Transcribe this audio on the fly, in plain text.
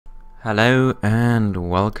Hello and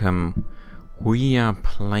welcome. We are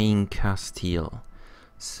playing Castile.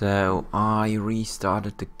 So I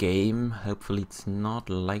restarted the game. Hopefully it's not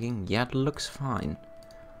lagging. Yeah, it looks fine.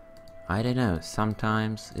 I don't know,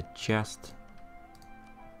 sometimes it just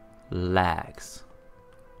lags.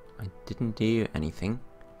 I didn't do anything.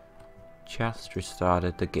 Just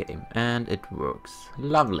restarted the game and it works.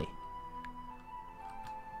 Lovely.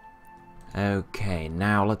 Okay,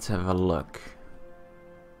 now let's have a look.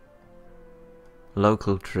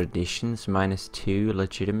 Local traditions, -2,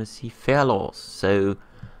 legitimacy, fair laws. So,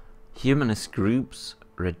 humanist groups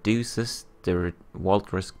reduces the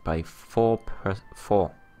revolt risk by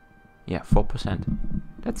 4%.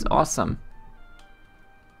 That's awesome.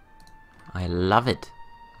 I love it.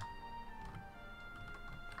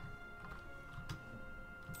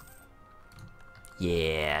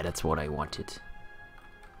 Yeah, that's what I wanted.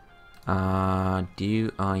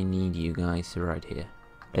 Do I need you guys right here?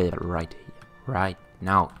 Right here. Right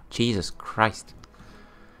now. Jesus Christ.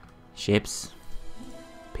 Ships.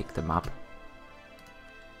 Pick them up.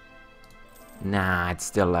 Nah, it's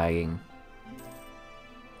still lagging.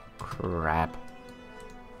 Crap.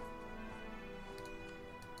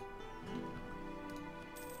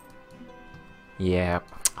 Yeah.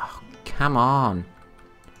 Oh, come on.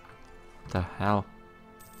 What the hell?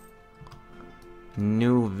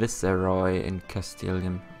 New Viceroy in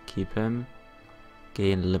Castilian. Keep him.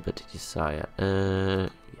 Gain liberty desire. Yeah,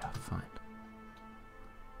 fine.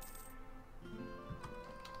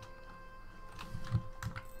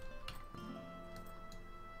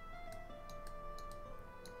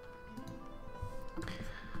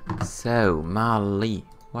 So, Mali.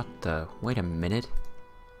 What the? Wait a minute.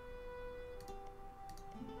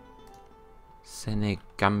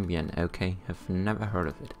 Senegambian. Okay, have never heard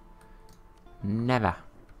of it. Never.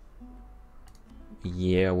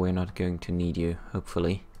 Yeah, we're not going to need you,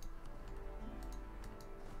 hopefully.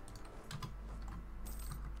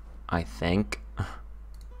 I think.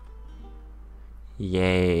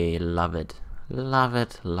 Yay, love it. Love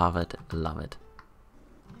it, love it, love it.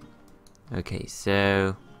 Okay,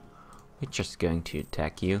 so we're just going to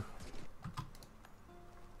attack you.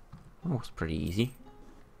 That was pretty easy.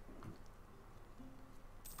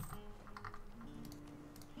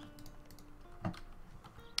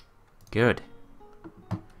 Good.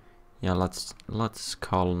 Yeah, let's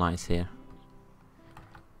colonize here.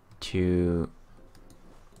 To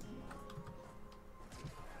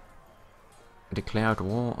declared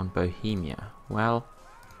war on Bohemia. Well,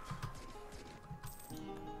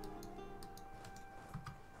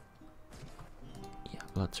 yeah,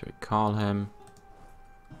 let's recall him.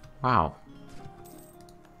 Wow.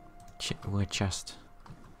 We're just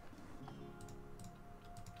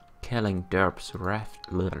killing derps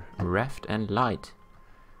left and light.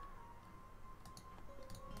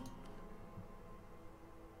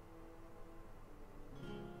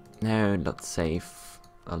 Now let's save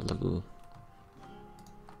a little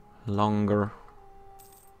longer.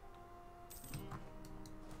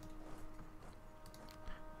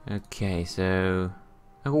 Okay, so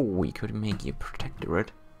we could make you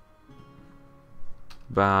protectorate,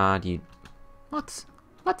 but you what's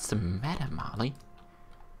the matter, Mali?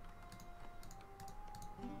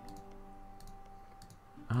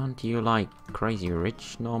 Aren't you like crazy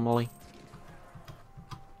rich normally?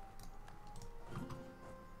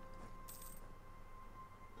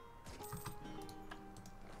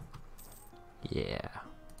 Yeah.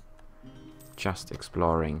 Just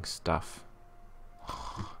exploring stuff.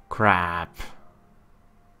 Crap.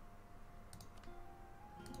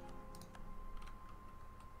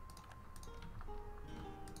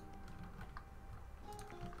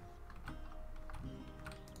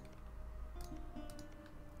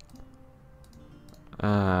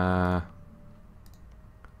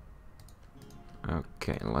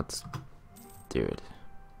 Okay, let's do it.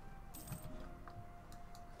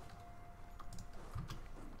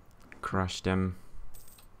 Crush them.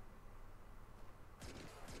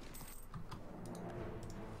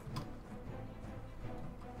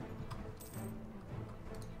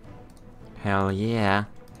 Hell yeah.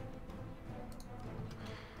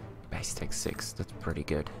 Base tech 6, that's pretty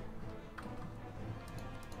good.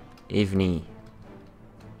 Ivni.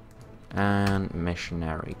 And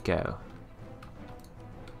missionary, go.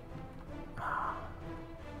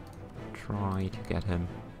 Try to get him.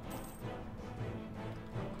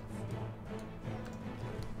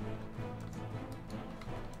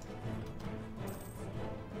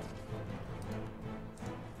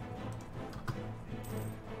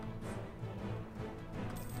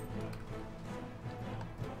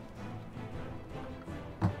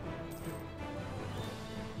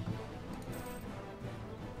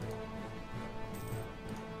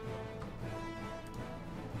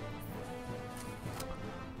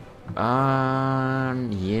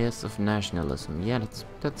 Years of nationalism. Yeah,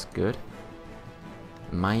 that's good.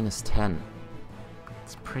 -10.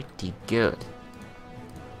 It's pretty good.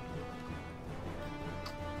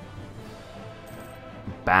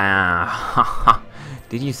 Bam!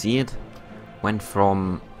 Did you see it? Went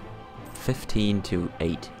from 15 to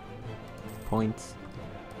 8 points.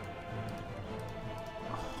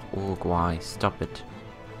 Uruguay, stop it.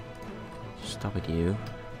 Stop it, you.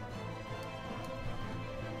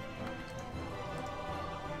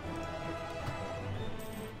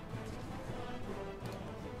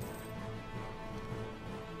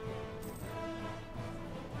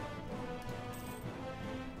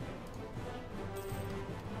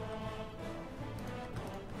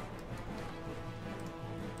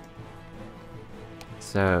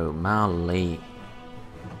 So, Mali.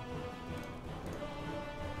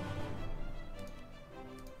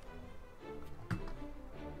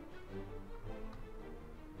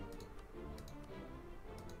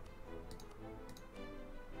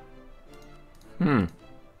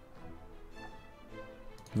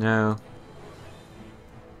 No.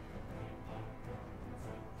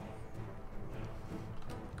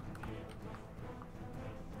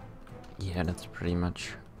 Yeah, that's pretty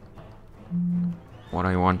much what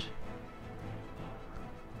I want.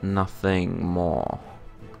 Nothing more.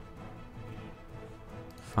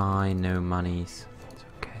 Fine, no monies. It's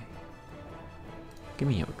okay. Give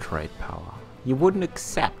me your trade power. You wouldn't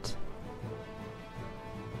accept.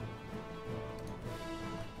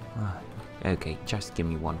 Okay, just give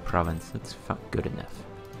me one province. That's good enough.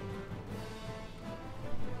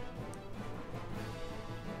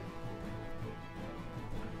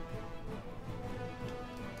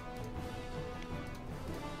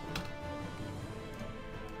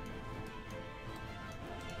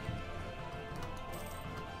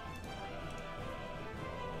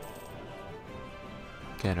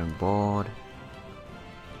 Get on board.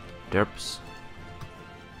 Derps.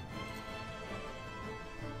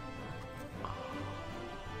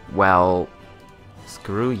 Well,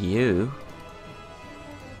 screw you.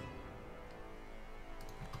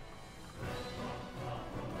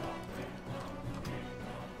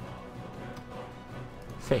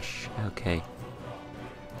 Fish, okay.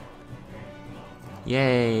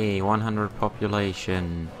 Yay, 100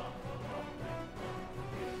 population.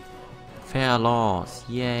 Fair laws,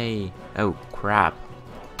 yay. Oh, crap.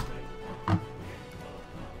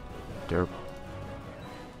 Derp.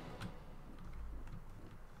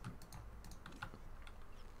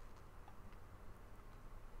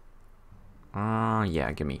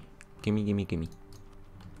 Yeah, gimme.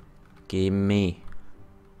 Gimme.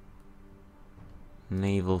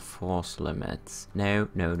 Naval force limits. No.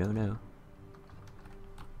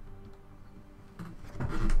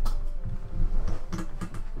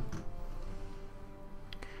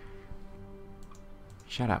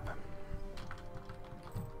 Shut up.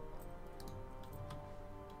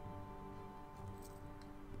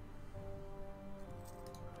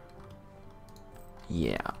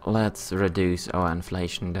 Yeah, let's reduce our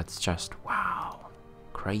inflation. That's just, wow,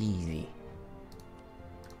 crazy.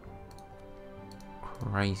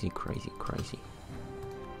 Crazy.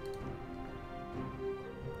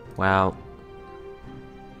 Well,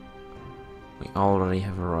 we already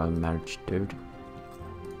have a royal marriage, dude.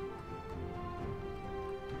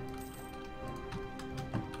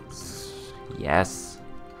 Yes.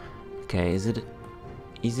 Okay, is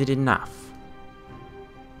it enough?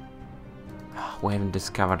 We haven't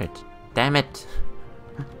discovered it. Damn it!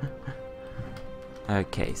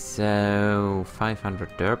 Okay, so 500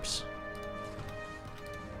 derps.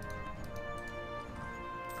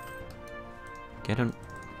 Get on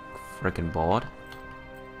frickin' board.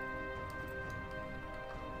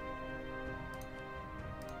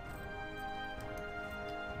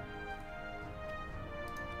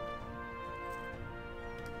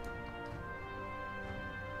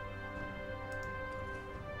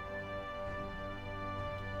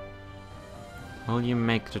 Will you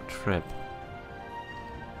make the trip?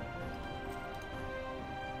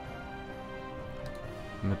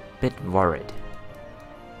 I'm a bit worried.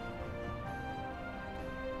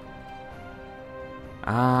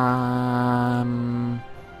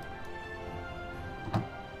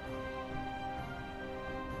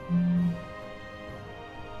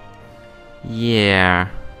 Yeah.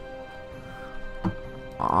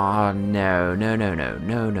 Oh, no.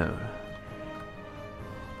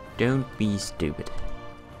 Don't be stupid.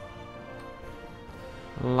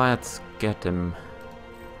 Let's get them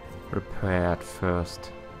repaired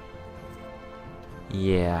first.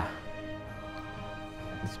 Yeah.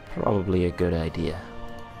 It's probably a good idea.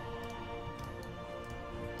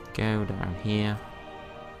 Go down here.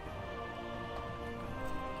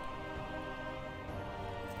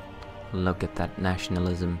 Look at that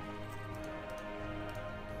nationalism.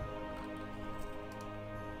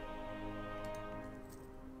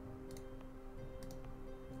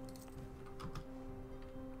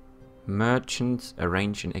 Merchants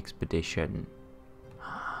arrange an expedition.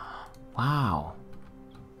 Wow.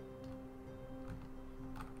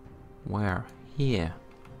 Where? Here.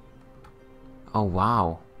 Oh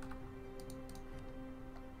wow.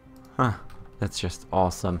 Huh. That's just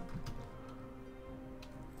awesome.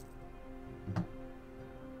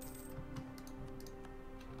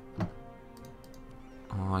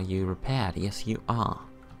 Are you repaired? Yes, you are.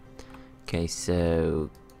 Okay, so...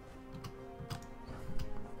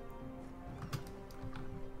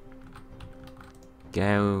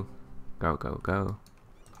 Go. Go, go, go.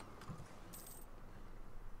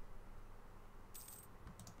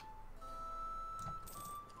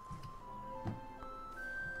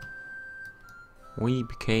 We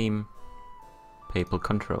became papal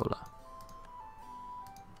controller.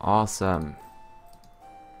 Awesome.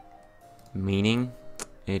 Meaning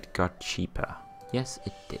it got cheaper. Yes,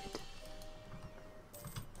 it did.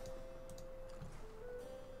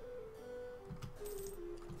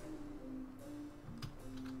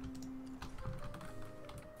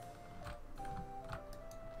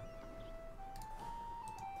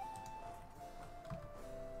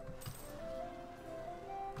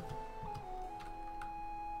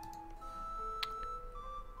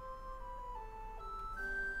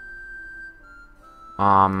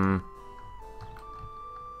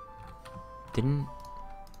 Didn't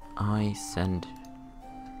I send...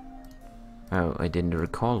 Oh, I didn't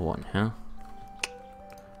recall one, huh?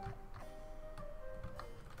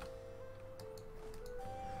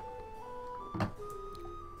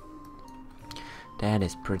 That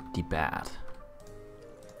is pretty bad.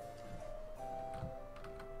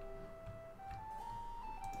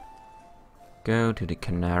 Go to the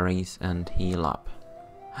Canaries and heal up.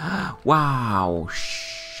 Wow,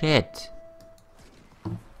 shit.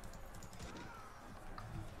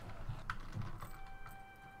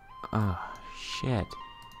 Oh, shit.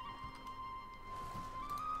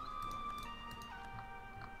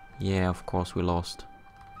 Yeah, of course we lost.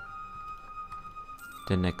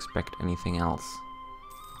 Didn't expect anything else.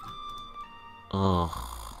 Ugh.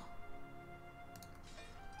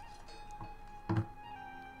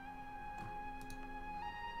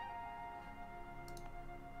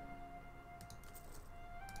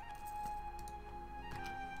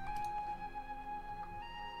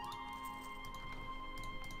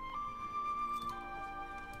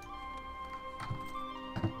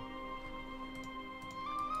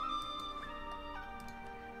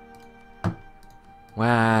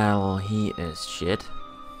 Well, he is shit.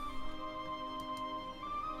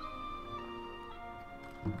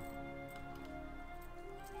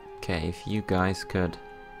 Okay, if you guys could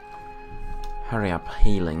hurry up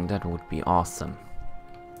healing, that would be awesome.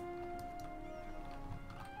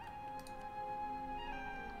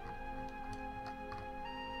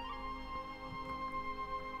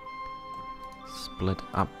 Split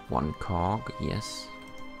up one cog, yes.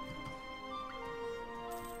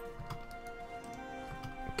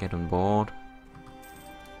 Get on board.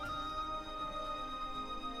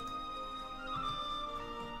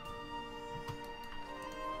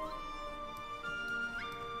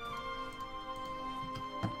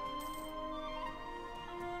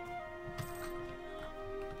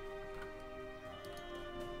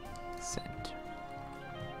 Set.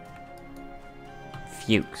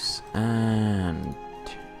 Fuchs and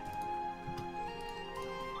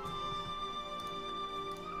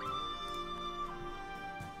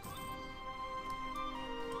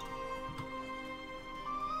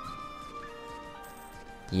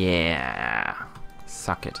yeah,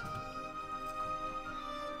 suck it.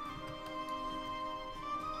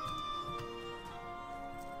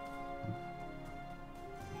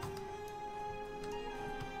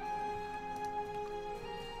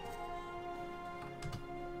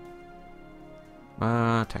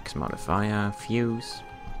 Tax modifier, fuse.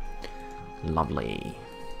 Lovely.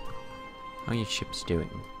 How are your ships doing?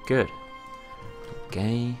 Good.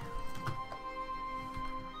 Okay.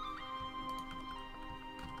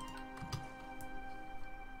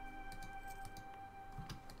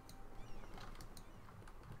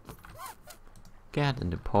 Get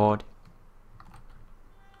in the port.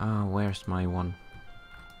 Ah, where's my one?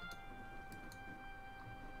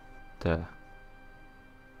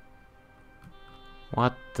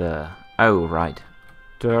 What the? Oh, right.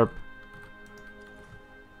 Derp.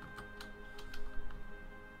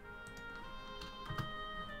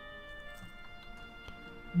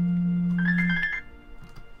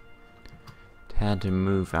 Had to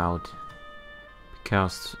move out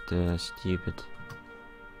because the stupid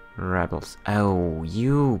rebels. Oh,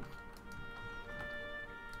 you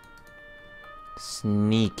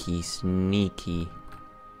sneaky, sneaky.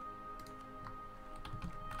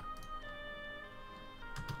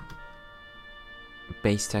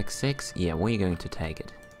 Base tech 6? Yeah, we're going to take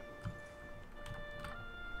it.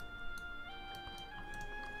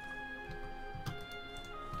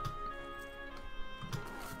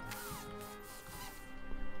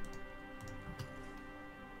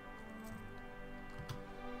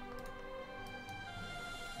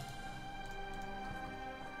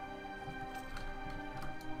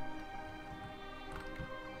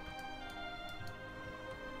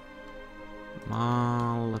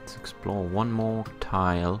 Let's explore one more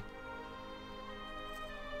tile.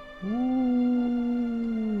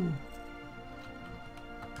 Ooh.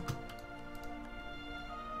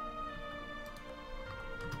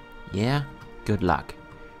 Yeah, good luck.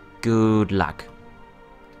 Good luck.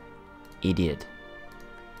 Idiot.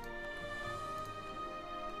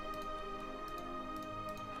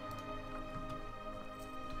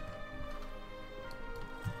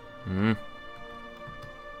 Hmm.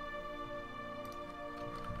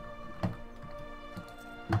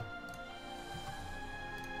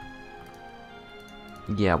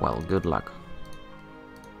 Yeah, well, good luck.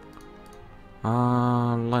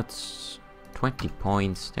 Let's 20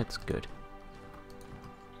 points, that's good.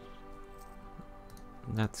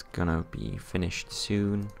 That's gonna be finished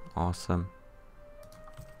soon. Awesome.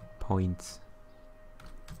 Points.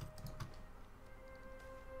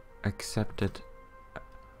 Accepted.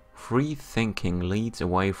 Free thinking leads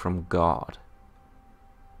away from God.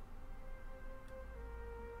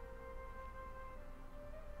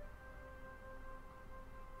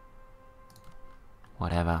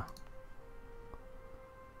 Whatever.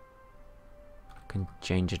 Can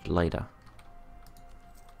change it later.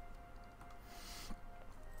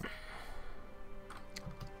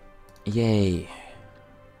 Yay.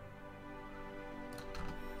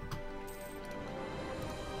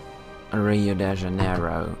 Rio de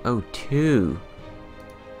Janeiro. Oh, two.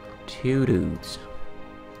 Two dudes.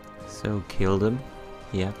 So kill them.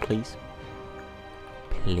 Yeah, please.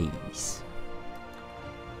 Please.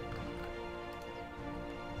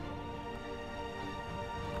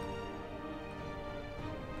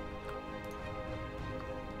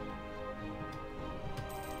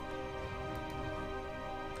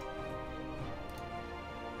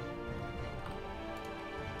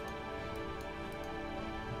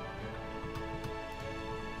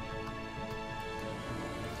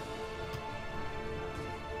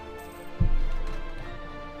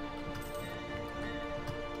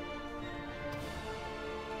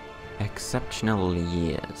 Exceptional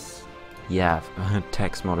years. Yeah,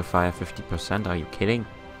 tax modifier 50%, are you kidding?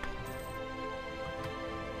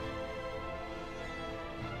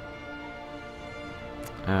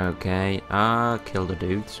 Okay, kill the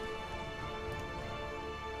dudes.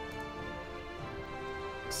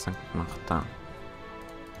 Saint Martin.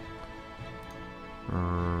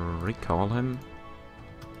 Recall him.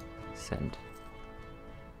 Send.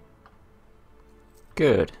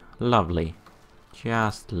 Good, lovely.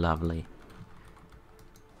 Just lovely.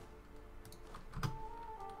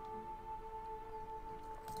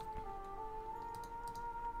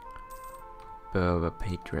 Berber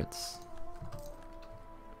Patriots.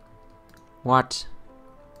 What?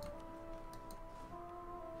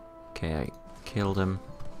 Okay, I killed him.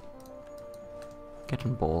 Get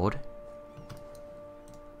on board.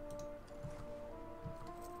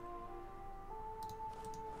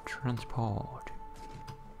 Transport.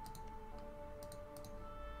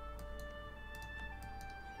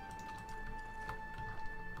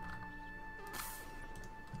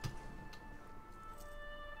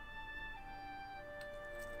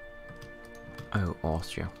 Oh,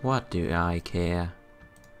 Austria. What do I care?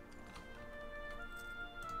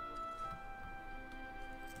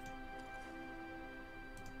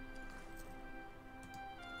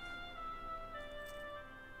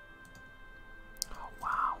 Oh,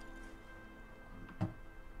 wow.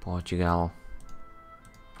 Portugal.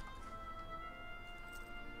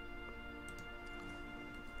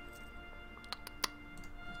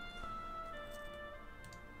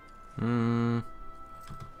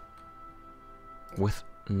 With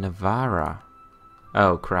Navarra.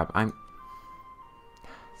 Oh crap,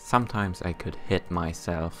 sometimes I could hit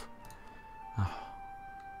myself. Oh.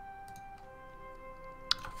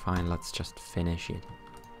 Fine, let's just finish it.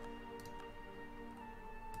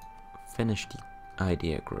 Finish the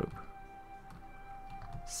idea group.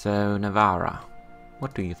 So, Navarra,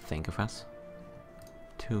 what do you think of us?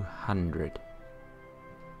 200.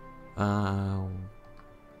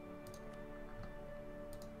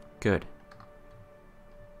 Good.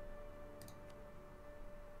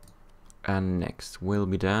 And next will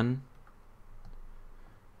be done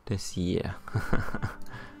this year.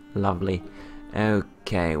 Lovely.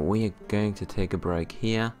 Okay, we are going to take a break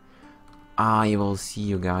here. I will see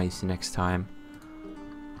you guys next time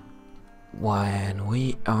when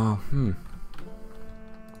we are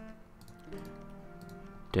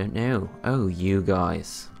don't know. Oh, you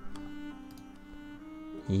guys.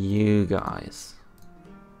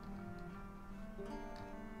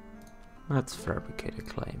 Let's fabricate a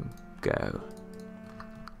claim. Go.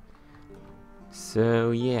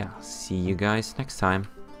 So yeah, see you guys next time.